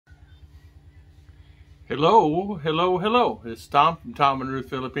Hello, hello, hello. It's Tom from Tom and Ruth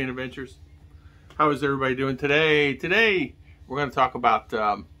Philippine Adventures. How is everybody doing today? Today, we're going to talk about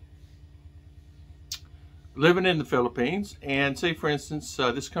living in the Philippines. And say, for instance,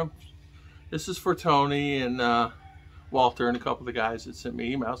 this is for Tony and Walter and a couple of the guys that sent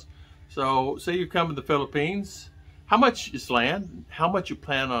me emails. So, say you come to the Philippines. How much is land? How much you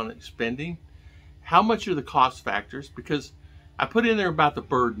plan on spending? How much are the cost factors? Because I put in there about the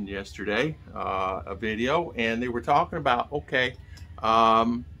burden yesterday, a video, and they were talking about, okay,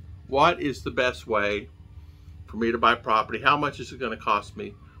 what is the best way for me to buy property? How much is it going to cost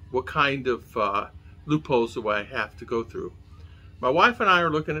me? What kind of loopholes do I have to go through? My wife and I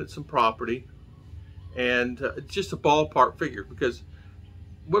are looking at some property, and just a ballpark figure, because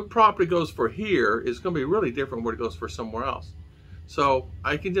what property goes for here is going to be really different from what it goes for somewhere else. So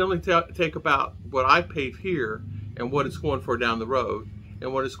I can only take about what I paid here and what it's going for down the road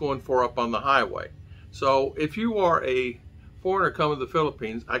and what it's going for up on the highway. So if you are a foreigner coming to the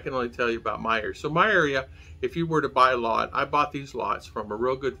Philippines, I can only tell you about my area. So my area, if you were to buy a lot, I bought these lots from a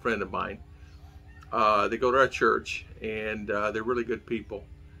real good friend of mine. They go to our church, and they're really good people.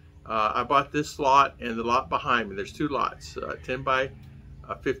 I bought this lot and the lot behind me. There's two lots, 10 by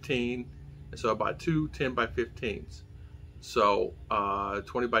 15, and so I bought two 10 by 15s. So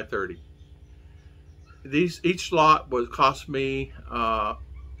 20 by 30. Each lot cost me $2,000,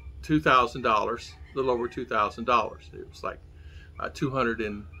 a little over $2,000. It was like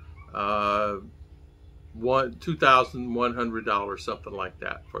 $2,100, something like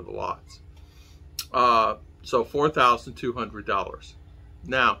that for the lots. So $4,200.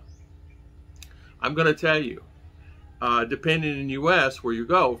 Now, I'm going to tell you, depending in the U.S. where you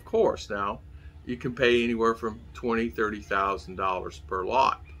go, of course, now you can pay anywhere from $20,000, $30,000 per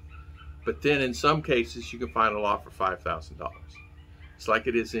lot. But then in some cases, you can find a lot for $5,000. It's like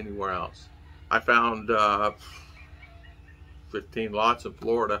it is anywhere else. I found 15 lots in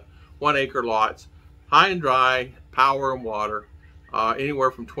Florida, 1 acre lots, high and dry, power and water, anywhere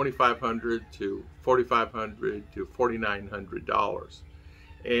from $2,500 to $4,500 to $4,900.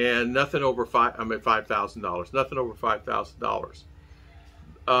 And nothing over $5,000, nothing over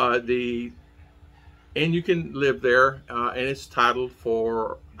 $5,000. And you can live there, and it's titled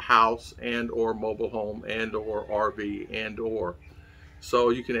for house and or mobile home and or RV and or. So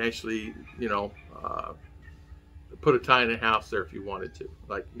you can actually, put a tiny house there if you wanted to,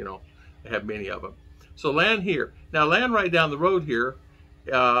 like, they have many of them. So land here. Now land right down the road here,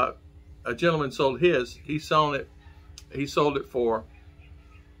 a gentleman sold his. He sold it for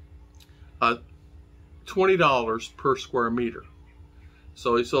 $20 per square meter.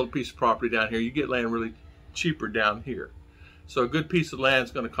 So he sold a piece of property down here. You get land really cheaper down here. So a good piece of land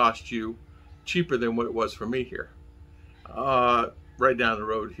is going to cost you cheaper than what it was for me here. Right down the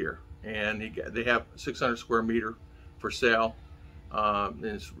road here. And they have 600 square meter for sale. And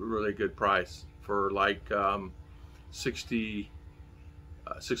it's a really good price for like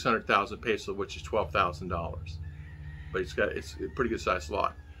 600,000 pesos, which is $12,000. But it's a pretty good sized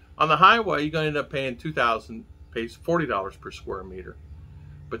lot. On the highway, you're going to end up paying $40 per square meter.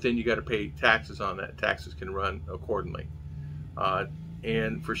 But then you got to pay taxes on that. Taxes can run accordingly.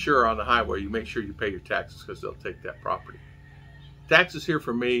 And for sure on the highway, you make sure you pay your taxes because they'll take that property. Taxes here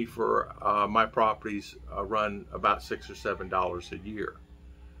for me for my properties run about $6 or $7 a year,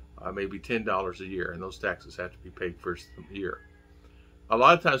 maybe $10 a year, and those taxes have to be paid first of the year. A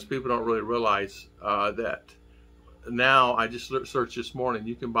lot of times people don't really realize that. Now, I just searched this morning,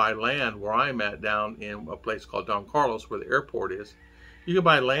 you can buy land where I'm at down in a place called Don Carlos where the airport is. You can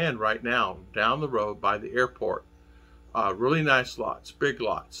buy land right now down the road by the airport. Really nice lots, big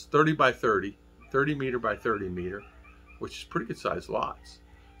lots, 30 by 30, 30 meter by 30 meter, which is pretty good sized lots.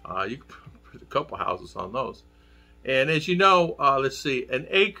 You can put a couple houses on those. And as you know, let's see, an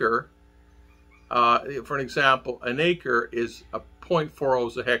acre, for an example, an acre is a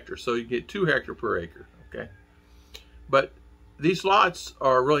 0.40 a hectare. So you get 2 hectares per acre, okay? But these lots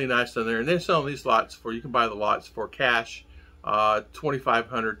are really nice down there. And they're selling these lots for, you can buy the lots for cash,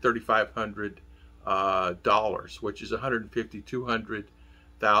 $2,500, $3,500, which is 150,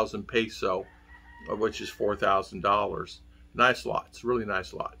 200,000 peso, which is $4,000. Nice lots, really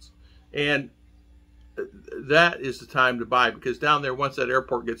nice lots. And that is the time to buy, because down there, once that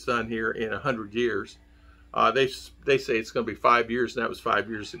airport gets done here in 100 years, they say it's going to be 5 years, and that was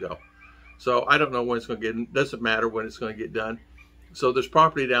 5 years ago. So I don't know when it's going to get, doesn't matter when it's going to get done. So there's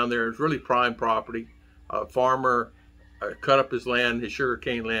property down there. It's really prime property. A farmer cut up his land, his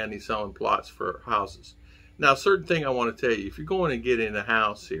sugarcane land. He's selling plots for houses. Now, a certain thing I want to tell you, if you're going to get in a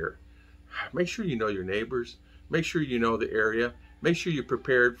house here, make sure you know your neighbors. Make sure you know the area. Make sure you're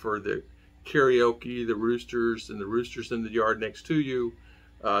prepared for the karaoke, the roosters, and the roosters in the yard next to you.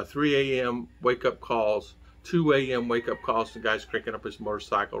 3 a.m. wake-up calls, 2 a.m. wake-up calls, the guy's cranking up his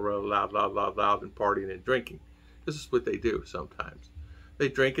motorcycle really loud, loud, loud, loud, and partying and drinking. This is what they do sometimes. They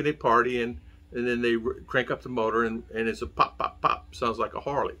drink and they party, and then they crank up the motor, and it's a pop, pop, pop. Sounds like a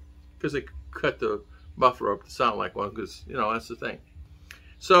Harley, because they cut the muffler up to sound like one, because, you know, that's the thing.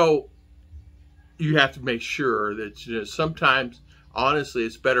 So you have to make sure that, you know, sometimes, honestly,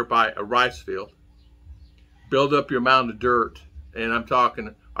 it's better buy a rice field, build up your mound of dirt, and I'm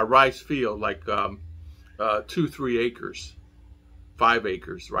talking a rice field like 2-3 acres, 5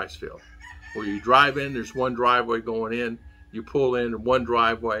 acres rice field, where you drive in, there's one driveway going in, you pull in one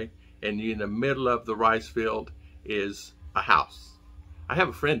driveway, and in the middle of the rice field is a house. I have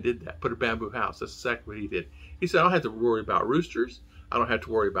a friend did that, put a bamboo house. That's exactly what he did. He said, I don't have to worry about roosters. I don't have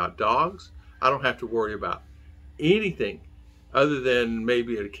to worry about dogs. I don't have to worry about anything other than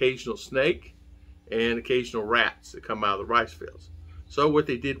maybe an occasional snake and occasional rats that come out of the rice fields. So what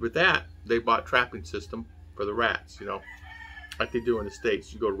they did with that, they bought trapping system for the rats, you know, like they do in the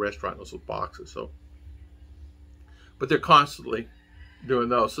States. You go to a restaurant, those little boxes. So, but they're constantly doing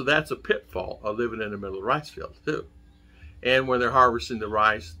those. So that's a pitfall of living in the middle of the rice field too. And when they're harvesting the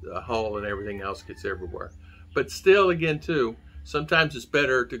rice, the hull and everything else gets everywhere. But still, again, too, sometimes it's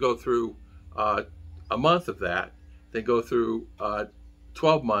better to go through a month of that than go through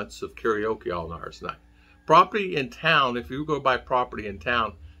 12 months of karaoke all hours night. Property in town, if you go buy property in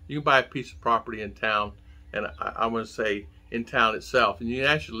town, you can buy a piece of property in town, and I want to say in town itself, and you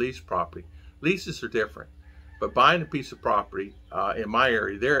can actually lease property. Leases are different. But buying a piece of property in my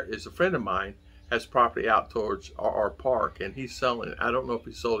area, there is a friend of mine has property out towards our park, and he's selling it. I don't know if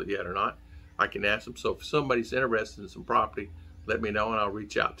he sold it yet or not. I can ask him. So if somebody's interested in some property, let me know, and I'll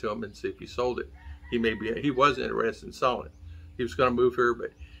reach out to him and see if he sold it. He was interested in selling it. He was going to move here,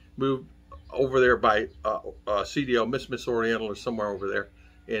 but move over there by CDO, Miss Oriental, or somewhere over there,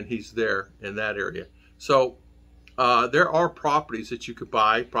 and he's there in that area. So there are properties that you could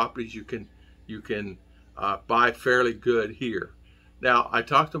buy, properties you can buy fairly good here. Now, I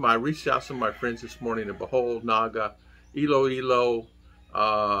reached out to some of my friends this morning in Bohol, Naga, Iloilo,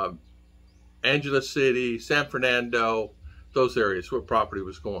 Angela City, San Fernando, those areas where property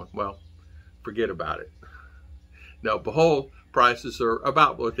was going. Well, forget about it. Now, Bohol prices are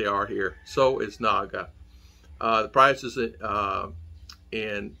about what they are here. So is Naga. The prices of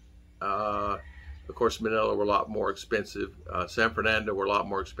course, Manila were a lot more expensive. San Fernando were a lot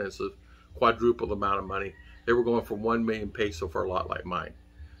more expensive, quadruple the amount of money. They were going for 1 million peso for a lot like mine.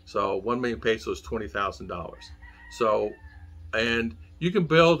 So 1 million peso is $20,000. So, and you can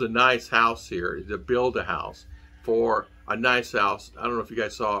build a nice house here, to build a house for a nice house. I don't know if you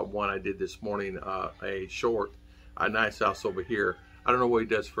guys saw one I did this morning, a nice house over here. I don't know what he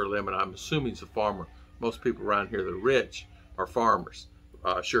does for a living. I'm assuming he's a farmer. Most people around here that are rich are farmers,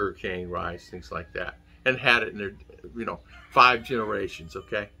 sugar cane, rice, things like that, and had it in their, 5 generations.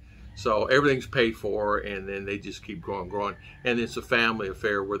 Okay, so everything's paid for, and then they just keep growing, and it's a family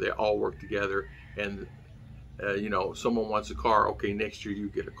affair where they all work together. And someone wants a car. Okay, next year you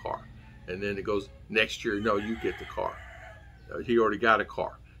get a car, and then it goes next year. No, you get the car. He already got a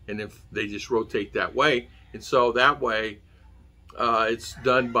car, and if they just rotate that way. And so that way, it's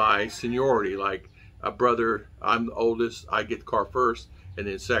done by seniority. Like a brother, I'm the oldest, I get the car first, and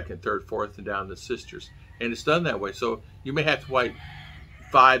then second, third, fourth, and down to sisters. And it's done that way. So you may have to wait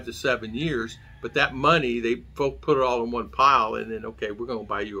 5 to 7 years, but that money, they put it all in one pile, and then, okay, we're going to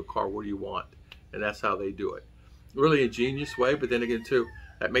buy you a car. What do you want? And that's how they do it. Really ingenious way, but then again, too,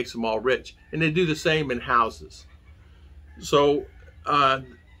 that makes them all rich. And they do the same in houses. So,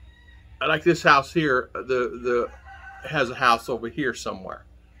 like this house here, has a house over here somewhere,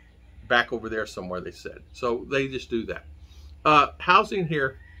 back over there somewhere, they said. So they just do that. Housing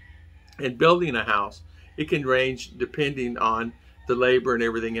here and building a house, it can range depending on the labor and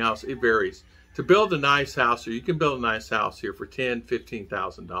everything else. It varies. To build a nice house here, you can build a nice house here for $10,000,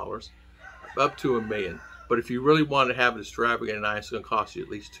 $15,000, up to $1 million. But if you really want to have it extravagant and nice, it's going to cost you at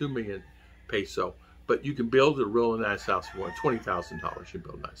least 2 million peso. But you can build a really nice house for $20,000. You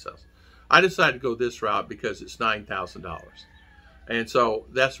build a nice house. I decided to go this route because it's $9,000. And so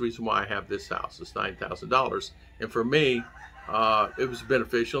that's the reason why I have this house. It's $9,000. And for me, it was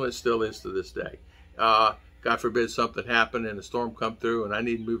beneficial, and it still is to this day. God forbid something happened and a storm come through and I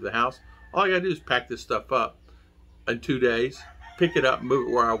need to move the house. All I got to do is pack this stuff up in 2 days, pick it up, move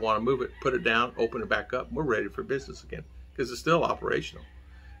it where I want to move it, put it down, open it back up. We're ready for business again because it's still operational.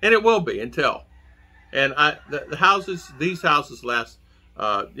 And it will be until. And the houses, these houses last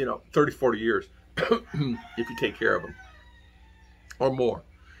 30, 40 years if you take care of them, or more.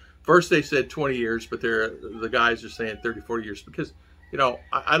 First they said 20 years, but the guys are saying 30, 40 years because, you know,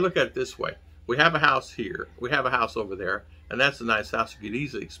 I look at it this way. We have a house here. We have a house over there, and that's a nice house. You could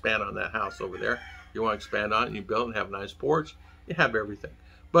easily expand on that house over there. You want to expand on it, and you build and have a nice porch. You have everything.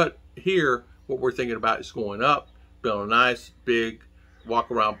 But here, what we're thinking about is going up, building a nice, big,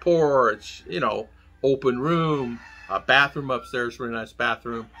 walk-around porch, you know, open room, a bathroom upstairs, really nice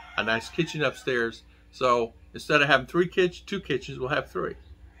bathroom, a nice kitchen upstairs. So instead of having two kitchens, we'll have 3.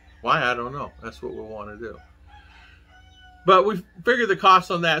 Why? I don't know. That's what we want to do. But we figured the cost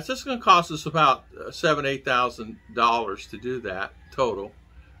on that. It's just going to cost us about $7,000 to $8,000 to do that total.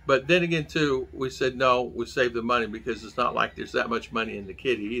 But then again, too, we said no. We save the money because it's not like there's that much money in the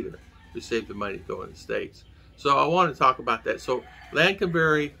kitty either. We save the money to go in the States. So I want to talk about that. So land can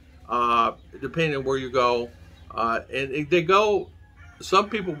vary depending on where you go, and they go. Some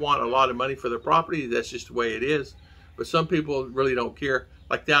people want a lot of money for their property. That's just the way it is. But some people really don't care.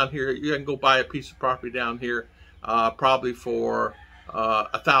 Like down here, you can go buy a piece of property down here. Probably for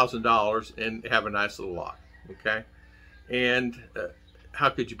 $1,000 and have a nice little lot, okay? And how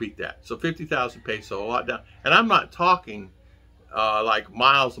could you beat that? So 50,000 peso, a lot down. And I'm not talking like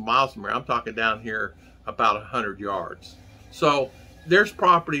miles and miles from here. I'm talking down here about 100 yards. So there's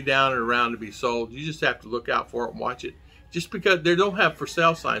property down and around to be sold. You just have to look out for it and watch it. Just because they don't have for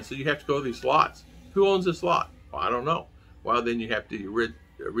sale signs, so you have to go to these lots. Who owns this lot? Well, I don't know. Well, then you have to do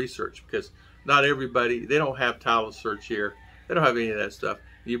research because not everybody, they don't have title search here. They don't have any of that stuff.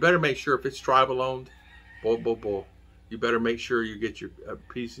 You better make sure if it's tribal owned, you better make sure you get your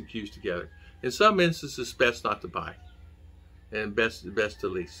P's and Q's together. In some instances, it's best not to buy and best to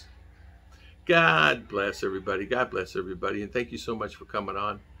lease. God bless everybody. God bless everybody. And thank you so much for coming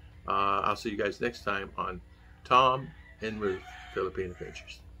on. I'll see you guys next time on Tom and Ruth Philippine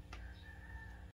Adventures.